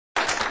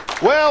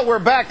Well, we're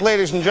back,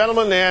 ladies and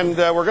gentlemen, and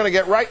we're going to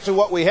get right to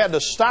what we had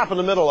to stop in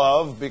the middle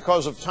of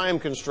because of time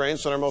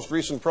constraints in our most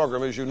recent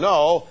program. As you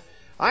know,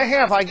 I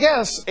have, I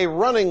guess, a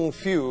running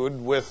feud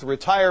with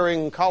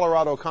retiring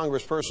Colorado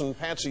Congressperson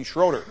Patsy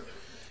Schroeder.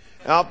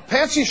 Now,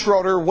 Patsy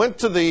Schroeder went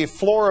to the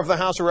floor of the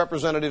House of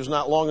Representatives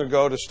not long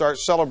ago to start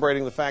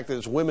celebrating the fact that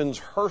it's Women's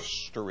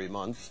Herstory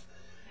Month,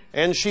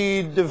 and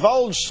she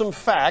divulged some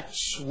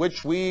facts,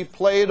 which we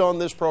played on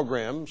this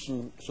program,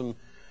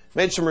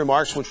 made some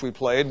remarks which we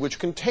played, which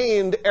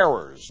contained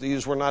errors.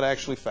 These were not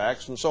actually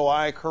facts, and so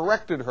I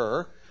corrected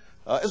her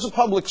as a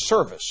public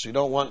service. You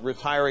don't want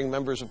retiring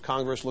members of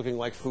Congress looking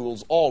like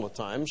fools all the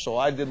time, so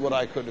I did what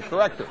I could to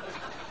correct her.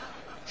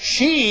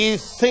 She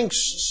thinks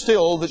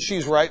still that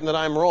she's right and that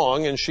I'm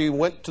wrong, and she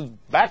went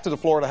back to the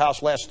floor of the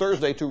House last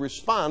Thursday to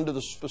respond to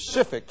the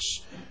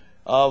specifics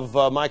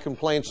of my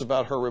complaints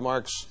about her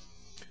remarks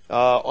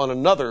on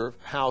another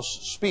House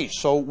speech.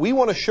 So we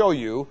want to show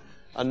you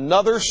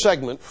another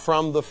segment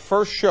from the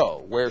first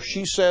show where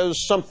she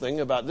says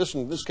something about this.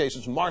 In this case,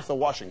 it's Martha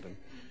Washington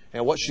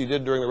and what she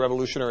did during the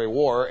Revolutionary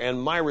War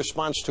and my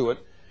response to it,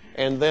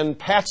 and then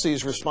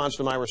Patsy's response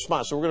to my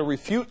response. So we're going to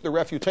refute the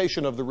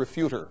refutation of the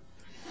refuter,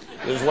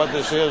 is what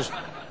this is.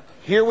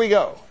 Here we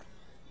go.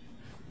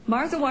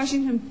 Martha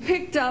Washington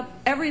picked up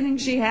everything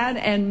she had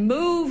and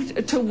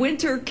moved to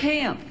winter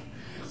camp.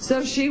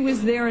 So she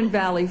was there in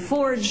Valley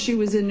Forge, she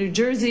was in New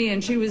Jersey,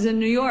 and she was in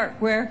New York,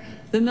 where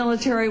the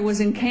military was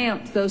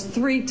encamped those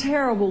 3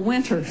 terrible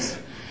winters.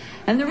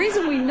 And the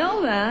reason we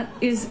know that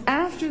is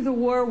after the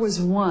war was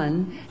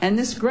won and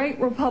this great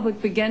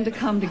republic began to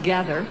come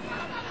together,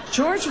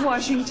 George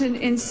Washington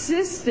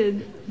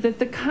insisted that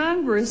the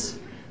Congress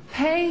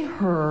pay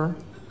her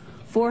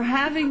for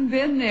having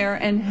been there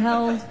and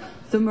held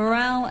the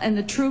morale and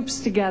the troops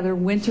together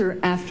winter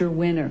after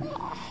winter.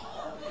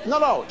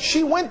 No,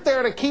 she went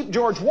there to keep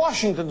George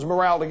Washington's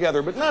morale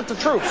together, but not the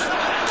troops.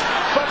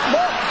 But,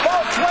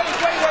 folks, wait,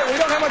 we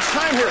don't have much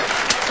time here.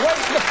 Wait,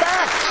 the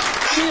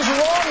facts. She's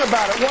wrong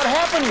about it. What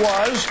happened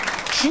was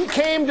she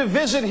came to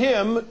visit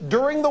him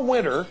during the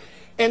winter,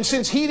 and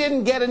since he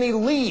didn't get any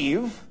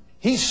leave,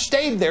 he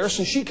stayed there.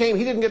 Since she came,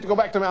 he didn't get to go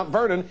back to Mount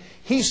Vernon.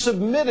 He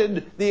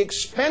submitted the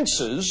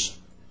expenses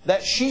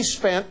that she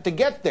spent to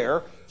get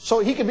there so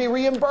he could be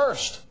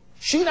reimbursed.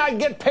 She not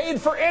get paid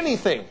for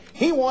anything.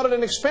 He wanted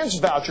an expense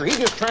voucher. He's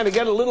just trying to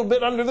get a little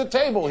bit under the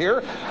table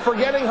here for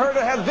getting her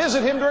to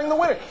visit him during the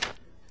winter.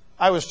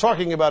 I was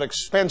talking about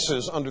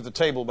expenses under the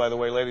table, by the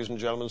way, ladies and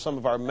gentlemen. Some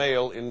of our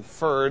mail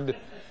inferred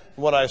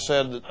what I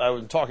said, that I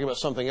was talking about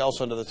something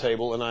else under the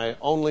table, and I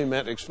only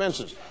meant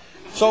expenses.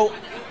 So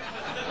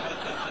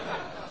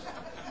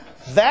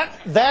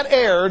that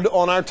aired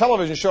on our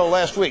television show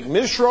last week.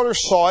 Ms. Schroeder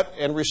saw it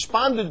and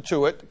responded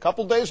to it a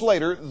couple days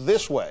later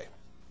this way.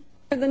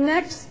 The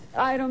next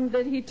item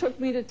that he took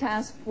me to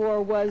task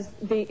for was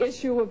the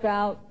issue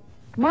about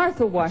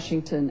Martha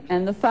Washington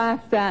and the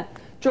fact that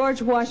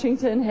George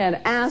Washington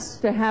had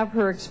asked to have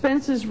her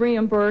expenses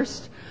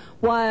reimbursed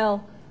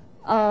while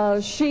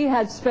she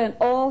had spent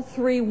all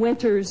 3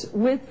 winters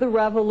with the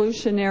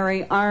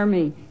Revolutionary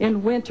Army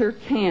in winter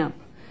camp.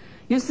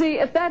 You see,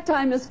 at that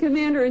time, as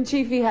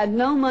Commander-in-Chief, he had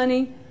no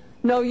money,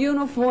 no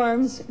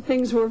uniforms.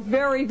 Things were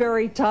very,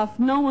 very tough.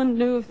 No one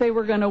knew if they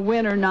were going to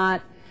win or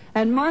not.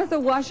 And Martha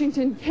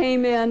Washington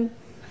came in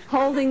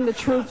holding the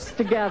troops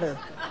together.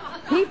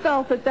 He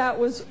felt that that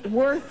was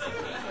worth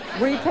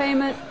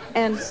repayment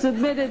and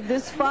submitted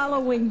this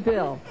following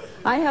bill.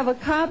 I have a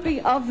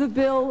copy of the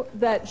bill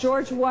that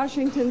George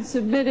Washington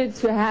submitted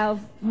to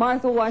have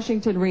Martha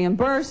Washington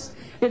reimbursed.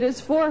 It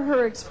is for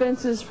her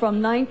expenses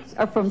from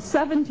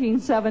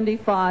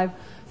 1775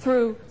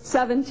 through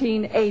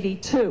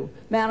 1782.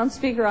 Madam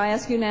Speaker, I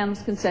ask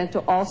unanimous consent to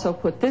also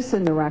put this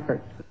in the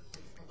record.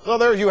 So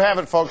there you have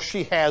it, folks.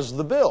 She has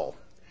the bill.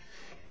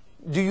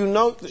 Do you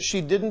note that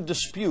she didn't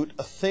dispute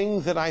a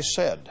thing that I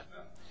said?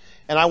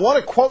 And I want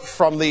to quote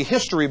from the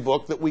history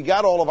book that we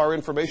got all of our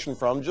information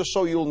from, just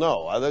so you'll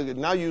know. I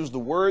now use the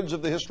words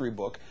of the history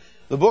book.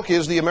 The book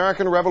is The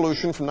American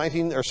Revolution from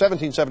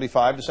 1775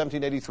 to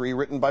 1783,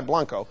 written by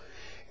Blanco.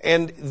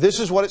 And this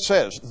is what it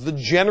says. The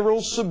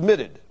general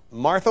submitted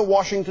Martha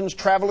Washington's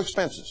travel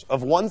expenses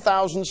of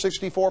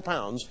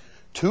 £1,064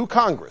 to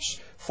Congress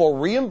for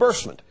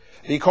reimbursement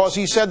because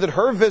he said that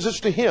her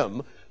visits to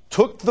him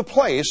took the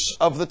place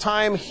of the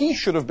time he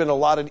should have been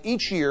allotted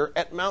each year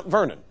at Mount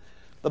Vernon.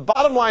 The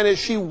bottom line is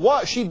she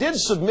did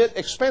submit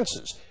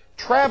expenses,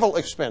 travel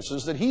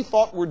expenses that he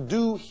thought were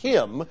due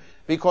him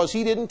because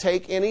he didn't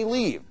take any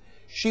leave.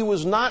 She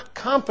was not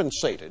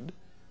compensated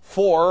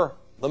for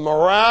the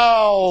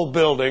morale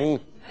building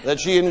that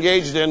she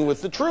engaged in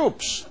with the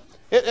troops.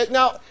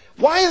 Now,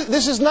 why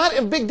this is not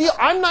a big deal.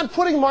 I'm not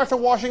putting Martha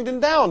Washington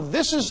down.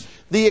 This is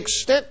the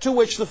extent to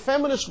which the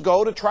feminists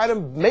go to try to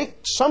make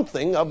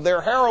something of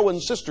their heroine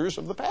sisters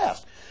of the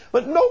past.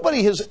 But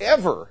nobody has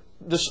ever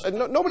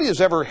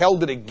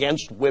held it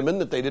against women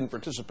that they didn't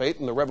participate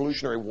in the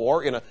Revolutionary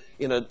War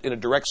in a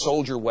direct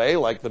soldier way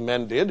like the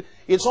men did.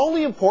 It's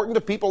only important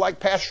to people like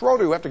Pat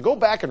Schroeder who have to go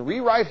back and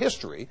rewrite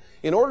history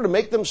in order to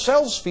make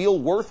themselves feel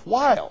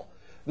worthwhile.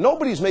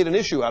 Nobody's made an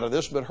issue out of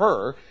this but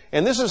her,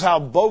 and this is how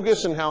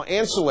bogus and how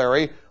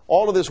ancillary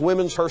all of this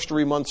Women's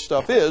Herstory Month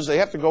stuff is. They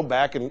have to go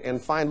back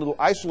and find little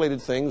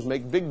isolated things,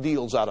 make big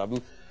deals out of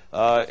them,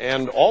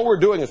 and all we're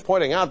doing is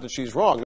pointing out that she's wrong.